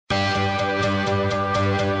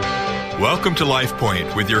Welcome to Life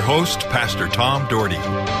Point with your host, Pastor Tom Dougherty.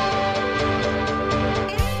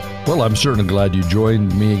 Well, I'm certainly glad you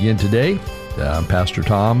joined me again today. I'm Pastor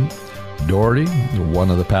Tom Dougherty,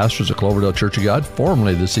 one of the pastors at Cloverdale Church of God,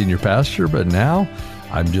 formerly the senior pastor, but now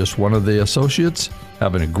I'm just one of the associates,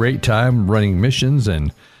 having a great time running missions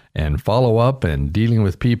and follow-up and dealing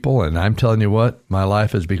with people. And I'm telling you what, my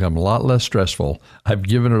life has become a lot less stressful. I've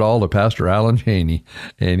given it all to Pastor Alan Haney,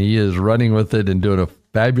 and he is running with it and doing a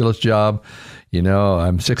fabulous job. You know,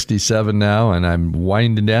 I'm 67 now, and I'm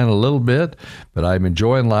winding down a little bit, but I'm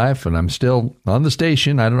enjoying life, and I'm still on the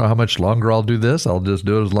station. I don't know how much longer I'll do this. I'll just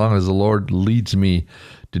do it as long as the Lord leads me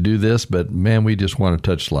to do this. But, man, we just want to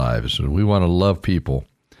touch lives. We want to love people.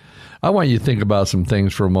 I want you to think about some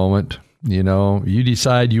things for a moment. You know, you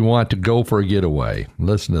decide you want to go for a getaway.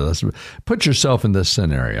 Listen to this. Put yourself in this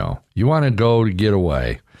scenario. You want to go to get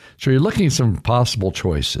away. So you're looking at some possible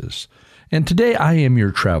choices. And today I am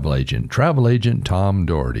your travel agent Tom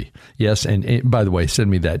Dougherty. Yes, and by the way, send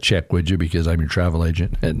me that check, would you, because I'm your travel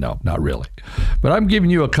agent? No, not really. But I'm giving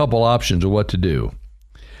you a couple options of what to do.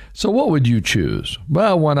 So what would you choose?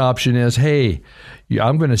 Well, one option is, hey,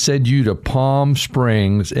 I'm going to send you to Palm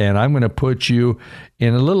Springs, and I'm going to put you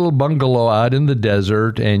in a little bungalow out in the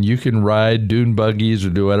desert, and you can ride dune buggies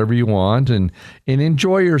or do whatever you want and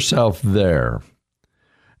enjoy yourself there.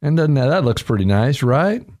 And then that looks pretty nice,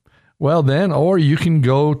 right? Well, then, or you can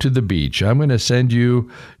go to the beach. I'm going to send you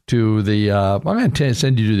to the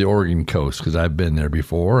Oregon coast because I've been there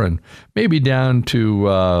before, and maybe down to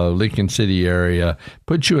Lincoln City area,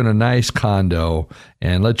 put you in a nice condo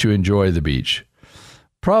and let you enjoy the beach.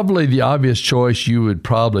 Probably the obvious choice, you would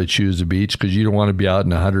probably choose the beach because you don't want to be out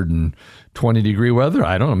in 120-degree weather.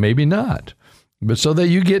 I don't know, maybe not. But so that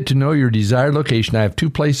you get to know your desired location, I have two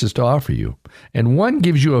places to offer you. And one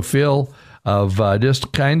gives you a feel of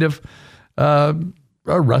just kind of a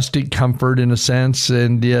rustic comfort in a sense,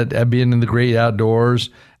 and yet being in the great outdoors.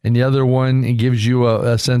 And the other one, it gives you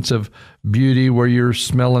a sense of beauty where you're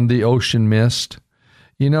smelling the ocean mist.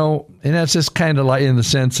 You know, and that's just kind of like in the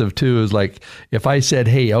sense of, too, is like if I said,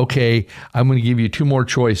 hey, okay, I'm going to give you two more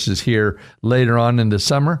choices here later on in the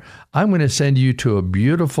summer. I'm going to send you to a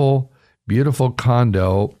beautiful, beautiful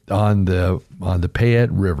condo on the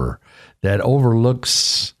Payette River that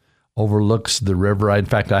overlooks the river. In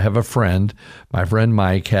fact, I have a friend. My friend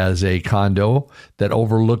Mike has a condo that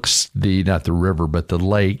overlooks not the river, but the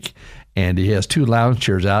lake, and he has two lounge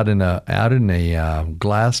chairs out in a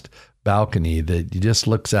glassed balcony that just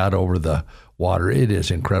looks out over the water. It is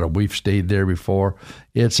incredible. We've stayed there before.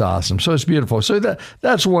 It's awesome. So it's beautiful. So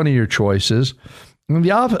that's one of your choices. And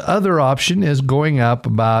the other option is going up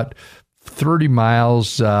about 30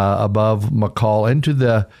 miles above McCall into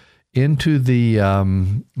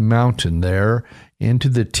the mountain there, into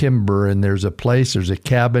the timber, and there's a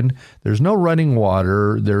cabin. There's no running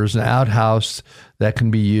water. There's an outhouse that can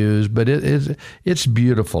be used, but it's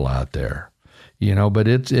beautiful out there, you know, but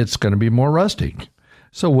it's going to be more rustic.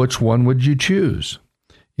 So which one would you choose?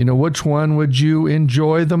 You know, which one would you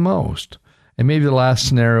enjoy the most? And maybe the last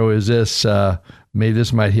scenario is this, maybe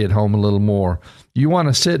this might hit home a little more. You want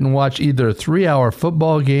to sit and watch either a 3-hour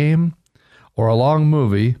football game or a long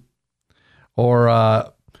movie,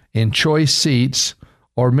 or in choice seats,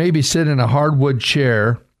 or maybe sit in a hardwood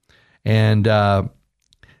chair and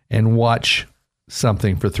watch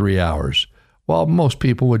something for 3 hours. Well, most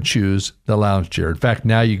people would choose the lounge chair. In fact,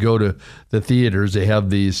 now you go to the theaters, they have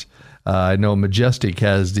these, I know Majestic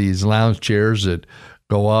has these lounge chairs that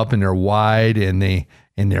go up and they're wide and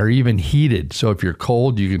they're even heated. So if you're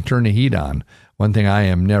cold, you can turn the heat on. One thing I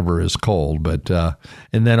am never is cold, but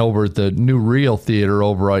and then over at the New Real Theater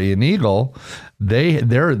over in Eagle,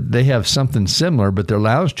 they have something similar, but their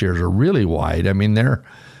lounge chairs are really wide. I mean,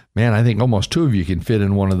 I think almost two of you can fit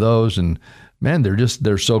in one of those, and man,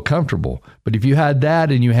 they're so comfortable. But if you had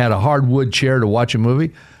that and you had a hardwood chair to watch a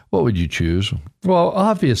movie, what would you choose? Well,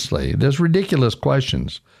 obviously, there's ridiculous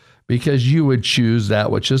questions because you would choose that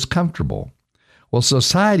which is comfortable. Well,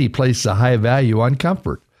 society places a high value on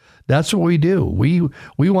comfort. That's what we do. We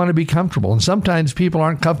want to be comfortable. And sometimes people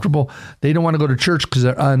aren't comfortable. They don't want to go to church because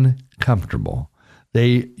they're uncomfortable.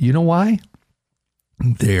 You know why?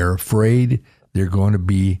 They're afraid they're going to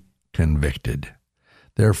be convicted.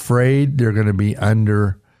 They're afraid they're going to be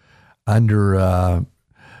under their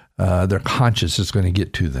conscience is going to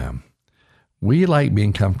get to them. We like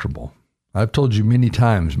being comfortable. I've told you many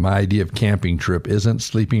times my idea of camping trip isn't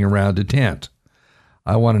sleeping around a tent.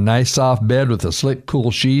 I want a nice soft bed with a slick, cool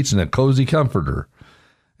sheets and a cozy comforter.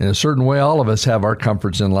 In a certain way, all of us have our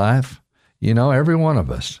comforts in life, you know, every one of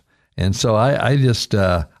us. And so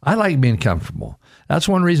I like being comfortable. That's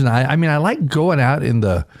one reason I like going out in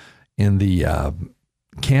the in the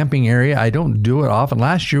camping area. I don't do it often.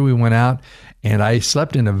 Last year we went out and I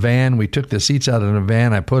slept in a van. We took the seats out in a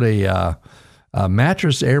van. I put a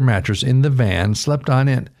mattress, air mattress in the van, slept on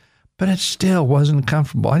it, but it still wasn't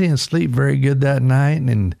comfortable. I didn't sleep very good that night,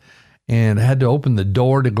 and I had to open the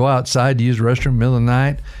door to go outside to use the restroom in the middle of the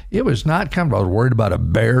night. It was not comfortable. I was worried about a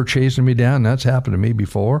bear chasing me down. That's happened to me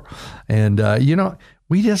before. And,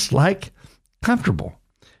 we just like comfortable.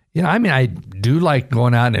 I do like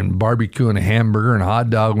going out and barbecuing a hamburger and a hot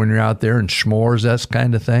dog when you're out there and s'mores, that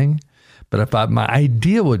kind of thing. But my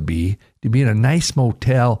idea would be to be in a nice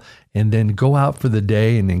motel and then go out for the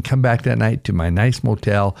day and then come back that night to my nice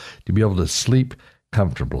motel to be able to sleep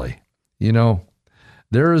comfortably.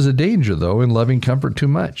 There is a danger, though, in loving comfort too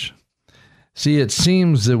much. See, it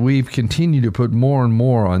seems that we've continued to put more and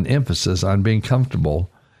more on emphasis on being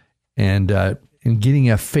comfortable and getting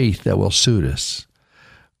a faith that will suit us.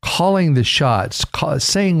 Calling the shots,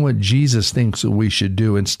 saying what Jesus thinks that we should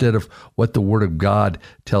do instead of what the Word of God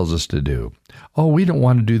tells us to do. Oh, we don't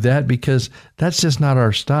want to do that because that's just not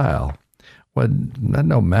our style. Well, that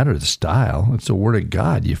don't matter the style. It's the Word of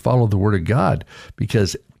God. You follow the Word of God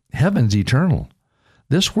because heaven's eternal.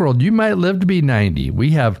 This world, you might live to be 90. We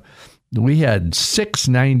had 6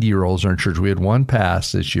 90-year-olds in our church. We had one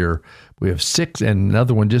pass this year. We have 6, and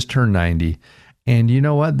another one just turned 90. And you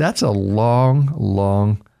know what? That's a long,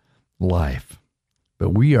 long life. But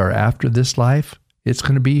we are after this life. It's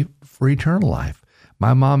going to be for eternal life.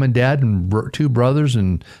 My mom and dad and 2 brothers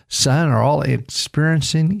and son are all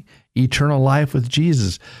experiencing eternal life with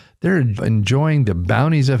Jesus. They're enjoying the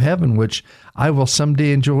bounties of heaven, which I will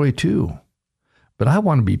someday enjoy too. But I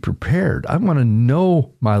want to be prepared. I want to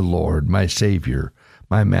know my Lord, my Savior,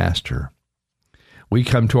 my Master. We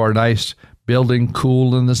come to our nice building,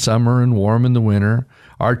 cool in the summer and warm in the winter.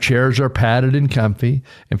 Our chairs are padded and comfy.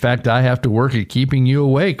 In fact, I have to work at keeping you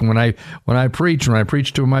awake when I preach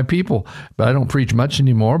to my people. But I don't preach much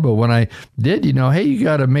anymore. But when I did, hey, you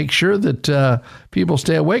got to make sure that people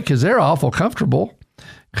stay awake because they're awful comfortable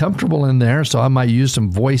in there. So I might use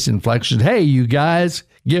some voice inflections. Hey, you guys,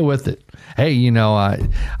 get with it. Hey,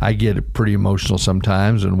 I get pretty emotional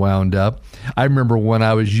sometimes and wound up. I remember when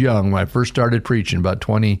I was young, when I first started preaching, about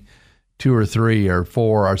 22 or 3 or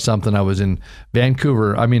 4 or something, I was in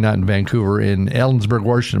Vancouver. I mean, not in Vancouver, in Ellensburg,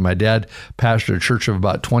 Washington. My dad pastored a church of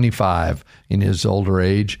about 25 in his older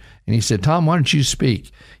age. And he said, Tom, why don't you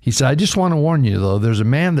speak? He said, I just want to warn you, though, there's a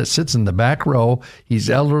man that sits in the back row. He's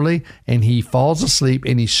elderly, and he falls asleep,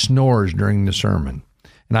 and he snores during the sermon.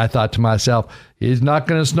 And I thought to myself, he's not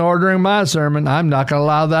going to snore during my sermon. I'm not going to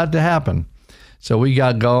allow that to happen. So we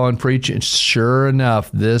got going preaching. Sure enough,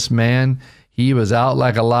 this man, he was out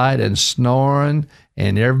like a light and snoring,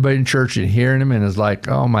 and everybody in church and hearing him, and it's like,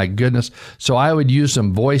 oh my goodness. So I would use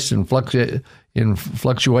some voice and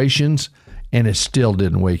fluctuations, and it still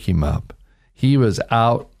didn't wake him up. He was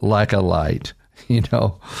out like a light,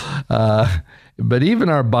 But even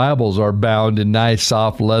our Bibles are bound in nice,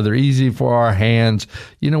 soft leather, easy for our hands.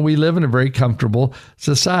 We live in a very comfortable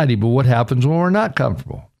society, but what happens when we're not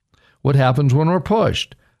comfortable? What happens when we're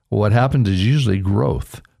pushed? Well, what happens is usually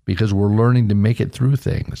growth because we're learning to make it through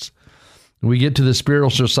things. We get to the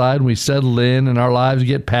spiritual side, we settle in, and our lives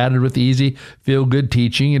get padded with easy, feel-good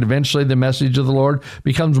teaching, and eventually the message of the Lord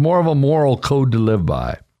becomes more of a moral code to live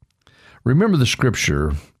by. Remember the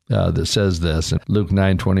scripture that says this in Luke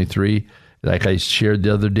 9:23. Like I shared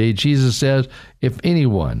the other day, Jesus says, if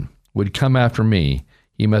anyone would come after me,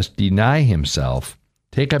 he must deny himself,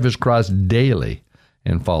 take up his cross daily,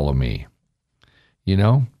 and follow me.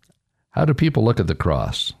 How do people look at the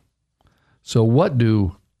cross? So what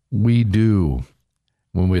do we do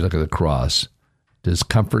when we look at the cross? Does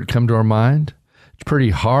comfort come to our mind? It's pretty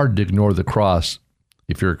hard to ignore the cross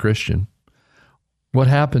if you're a Christian. What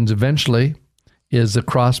happens eventually is the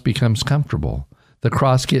cross becomes comfortable. The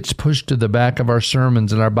cross gets pushed to the back of our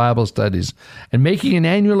sermons and our Bible studies and making an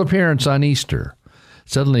annual appearance on Easter.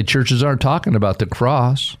 Suddenly, churches aren't talking about the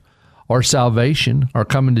cross or salvation or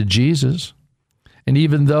coming to Jesus. And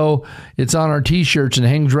even though it's on our T-shirts and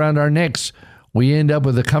hangs around our necks, we end up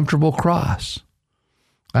with a comfortable cross.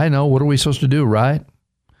 I know, what are we supposed to do, right?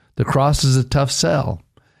 The cross is a tough sell.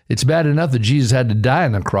 It's bad enough that Jesus had to die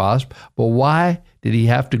on the cross, but why did he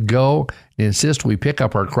have to go and insist we pick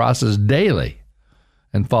up our crosses daily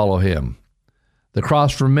and follow him? The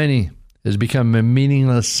cross for many has become a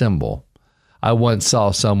meaningless symbol. I once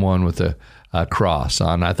saw someone with a cross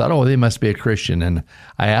on. I thought, they must be a Christian. And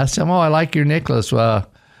I asked him, I like your necklace.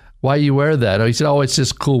 Why you wear that? He said, it's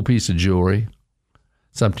just a cool piece of jewelry.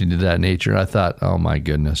 Something to that nature. I thought, oh my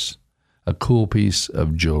goodness, a cool piece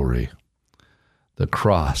of jewelry. The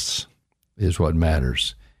cross is what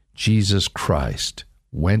matters. Jesus Christ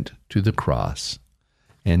went to the cross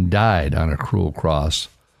and died on a cruel cross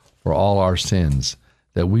for all our sins,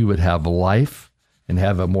 that we would have life and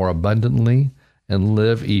have it more abundantly and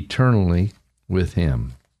live eternally with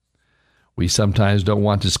him. We sometimes don't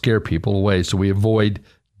want to scare people away, so we avoid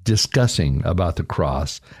discussing about the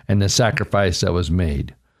cross and the sacrifice that was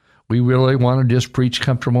made. We really want to just preach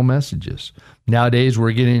comfortable messages. Nowadays,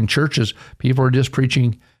 we're getting in churches, people are just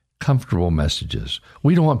preaching comfortable messages.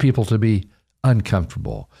 We don't want people to be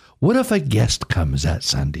uncomfortable. What if a guest comes that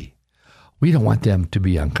Sunday? We don't want them to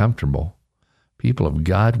be uncomfortable. People of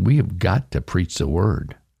God, we have got to preach the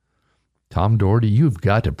word. Tom Dougherty, you've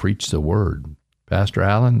got to preach the word. Pastor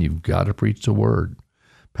Allen, you've got to preach the word.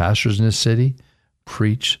 Pastors in this city,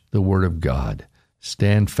 preach the word of God.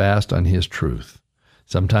 Stand fast on his truth.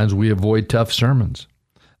 Sometimes we avoid tough sermons,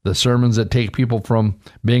 the sermons that take people from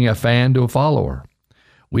being a fan to a follower.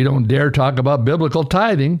 We don't dare talk about biblical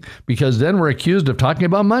tithing because then we're accused of talking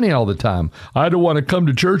about money all the time. I don't want to come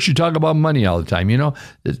to church, you talk about money all the time. You know,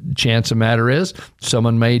 the chance of the matter is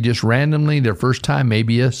someone may just randomly, their first time,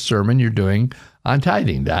 maybe a sermon you're doing on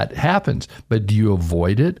tithing. That happens. But do you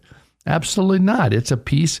avoid it? Absolutely not. It's a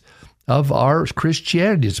piece of our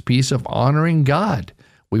Christianity. It's a piece of honoring God.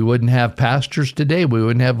 We wouldn't have pastors today. We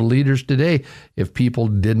wouldn't have leaders today if people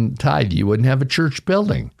didn't tithe. You wouldn't have a church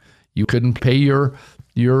building. You couldn't pay your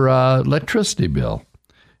electricity bill,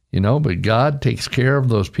 but God takes care of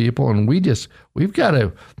those people, and we've got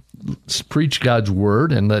to preach God's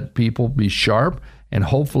word and let people be sharp, and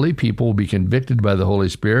hopefully people will be convicted by the Holy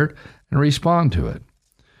Spirit and respond to it.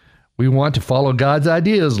 We want to follow God's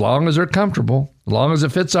ideas as long as they're comfortable, as long as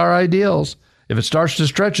it fits our ideals. If it starts to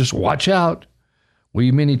stretch us, watch out. We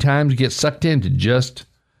many times get sucked into just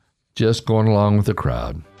going along with the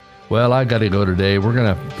crowd. Well, I got to go today. We're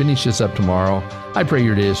going to finish this up tomorrow. I pray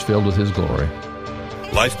your day is filled with his glory.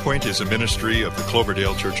 LifePoint is a ministry of the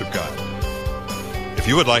Cloverdale Church of God. If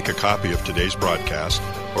you would like a copy of today's broadcast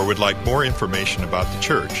or would like more information about the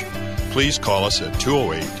church, please call us at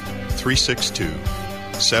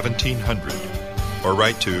 208-362-1700 or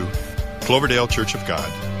write to Cloverdale Church of God,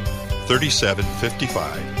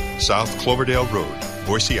 3755 South Cloverdale Road,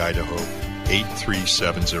 Boise, Idaho,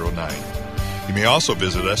 83709. You may also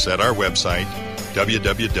visit us at our website,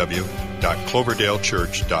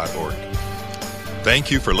 www.cloverdalechurch.org.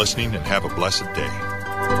 Thank you for listening and have a blessed day.